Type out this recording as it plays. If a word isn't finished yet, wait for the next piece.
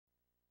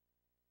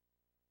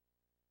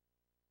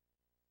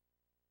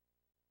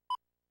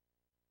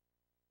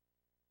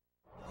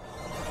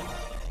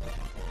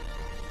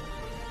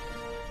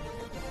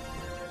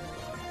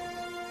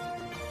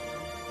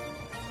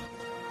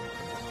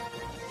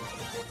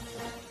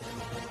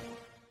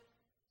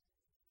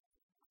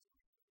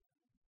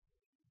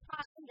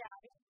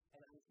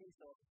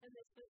Cecil. And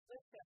this is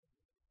Lisa.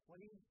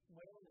 What do you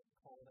wear when it's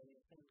cold? I mean,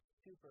 it's been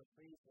super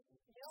freezing.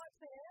 You know what,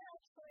 I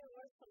actually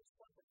wear some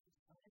slippers.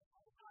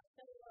 I'm not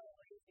so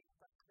lazy,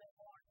 but they're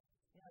warm.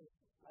 Yeah,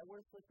 I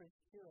wear slippers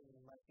too, and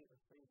my feet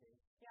are freezing.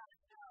 Yeah,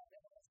 no,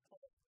 it was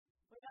cold.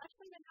 We've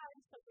actually been having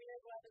some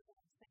weird weather in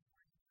the same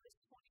room. It was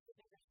 20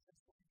 degrees this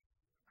morning.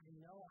 I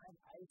know, I have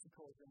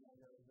icicles in my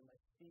nose, and my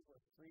feet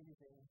were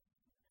freezing.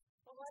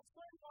 Well, let's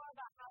learn more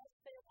about how to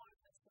stay warm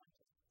this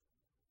winter.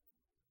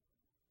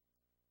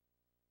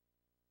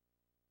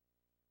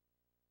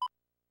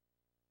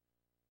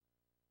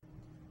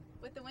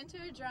 With the winter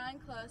drawing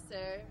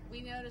closer,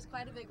 we noticed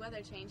quite a big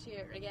weather change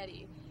here at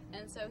Rigetti.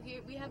 And so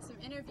here we have some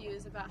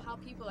interviews about how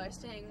people are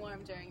staying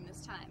warm during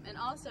this time. And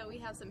also we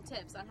have some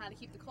tips on how to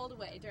keep the cold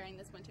away during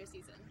this winter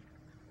season.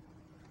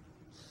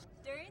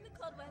 During the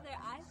cold weather,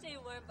 I stay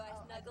warm by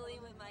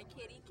snuggling with my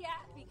kitty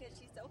cat because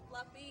she's so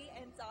fluffy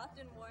and soft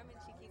and warm, and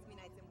she keeps me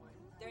nice and warm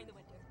during the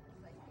winter.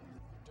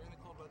 During the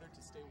cold weather,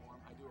 to stay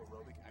warm, I do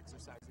aerobic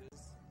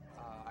exercises.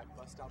 I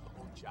bust out the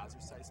old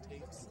jazzercise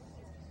tapes.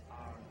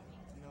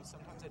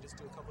 Sometimes I just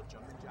do a couple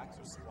jumping jacks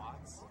or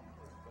squats,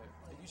 but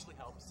it usually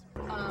helps.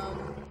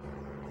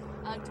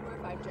 October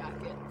 5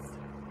 jackets.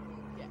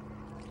 Yeah.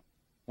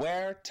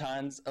 Wear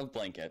tons of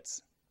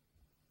blankets.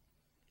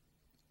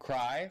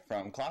 Cry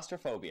from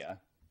claustrophobia.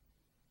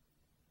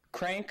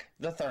 Crank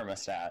the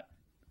thermostat.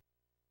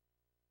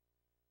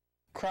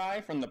 Cry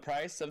from the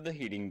price of the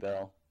heating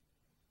bill.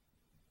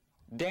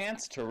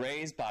 Dance to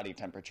raise body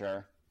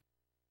temperature.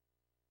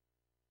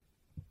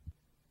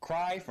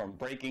 Cry from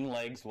breaking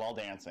legs while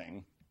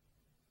dancing.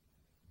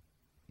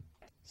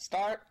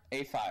 Start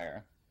a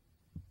fire.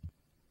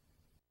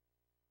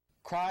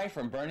 Cry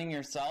from burning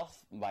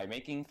yourself by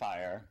making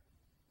fire.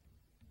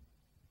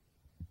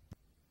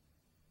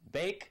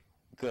 Bake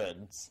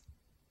goods.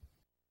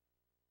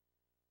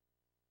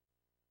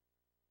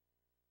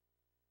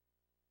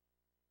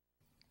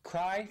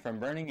 Cry from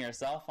burning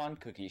yourself on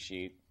cookie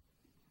sheet.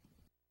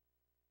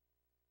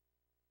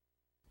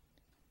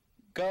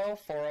 Go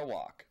for a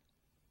walk.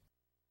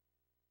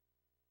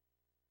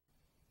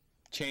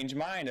 Change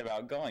mind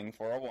about going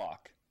for a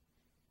walk.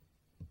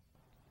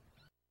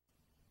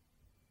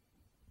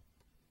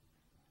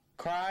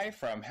 Cry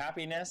from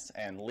happiness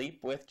and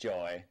leap with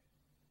joy.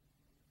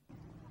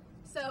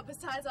 So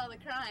besides all the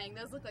crying,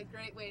 those look like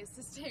great ways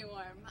to stay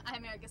warm.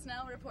 I'm Erica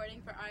Snell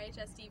reporting for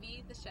RHS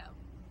TV, The Show.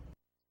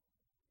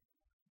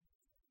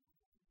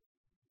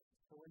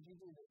 So what did you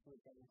do this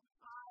weekend?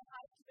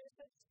 I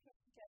visited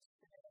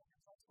yesterday, and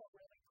it's also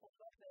really cold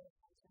up there.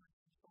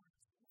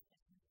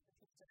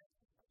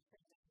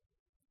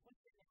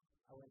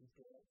 I went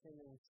to a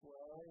swimming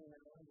swirl,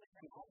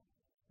 people,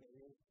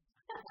 maybe.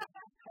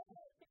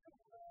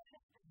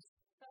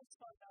 That's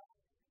fun, though.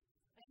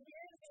 And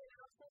here's the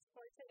announcements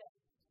for today.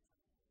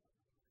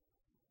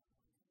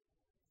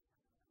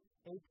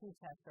 AP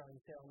tests are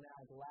on sale now.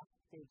 The last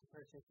day to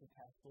purchase the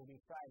test will be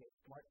Friday,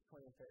 March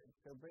 23rd.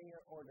 So bring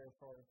your order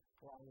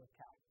along with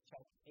cash,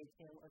 check,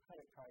 ATM, or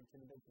credit card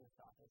to the business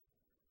office.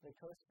 The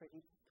cost for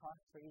each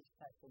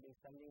test will be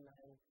 $79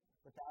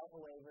 without a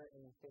waiver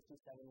and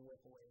 $57 with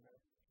a waiver.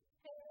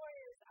 Hey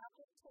Warriors,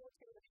 after school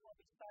tutoring will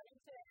be starting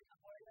today at the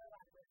Warrior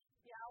Library.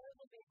 The hours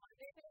will be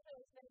Monday through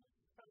Thursday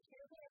from 2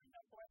 p.m.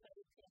 to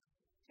 4:30 p.m.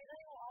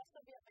 Tutoring will also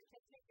be at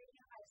McKinsey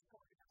Junior High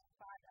School in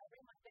 5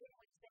 every Monday,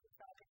 Wednesday, and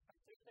Friday from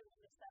 3:30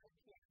 to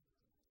 7 p.m.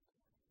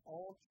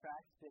 All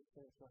track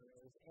distance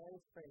runners and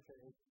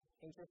sprinters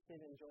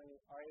interested in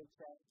joining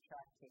RHS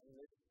track team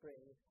this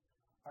spring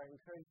are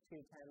encouraged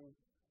to attend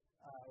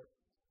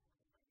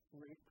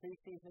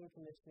pre-season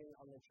conditioning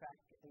on the track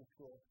in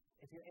school.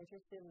 If you're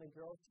interested in the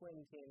girls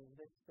swim team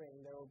this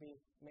spring, there will be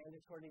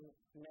mandatory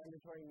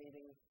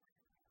meetings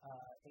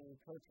in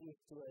Coach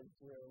Eastwood's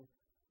room,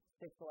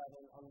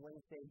 611 on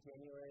Wednesday,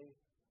 January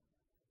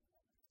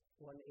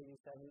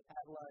 187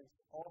 at lunch.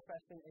 All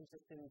freshmen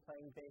interested in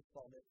playing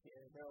baseball this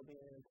year, there will be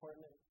an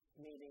important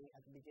meeting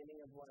at the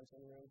beginning of lunch in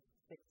room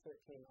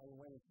 613 on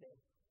Wednesday.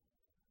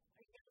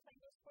 Are you going to play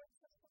those sports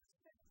this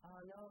semester? No,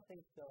 I don't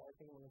think so. I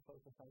think I'm going to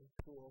focus on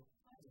school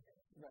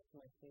the rest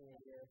of my senior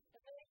year.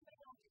 If they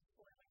don't do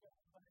school, but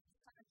it's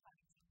kind of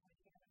time to do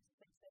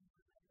it again.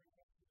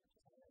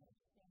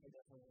 I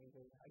definitely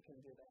agree. I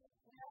can do that.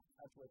 Yeah.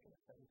 I have to wake up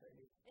at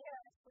 7:30. Yeah,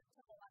 it's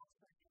for the last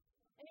second.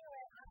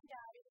 Anyway, I'm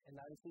Gabby. And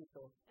I'm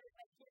Cecil. And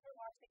thank you for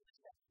watching the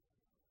show.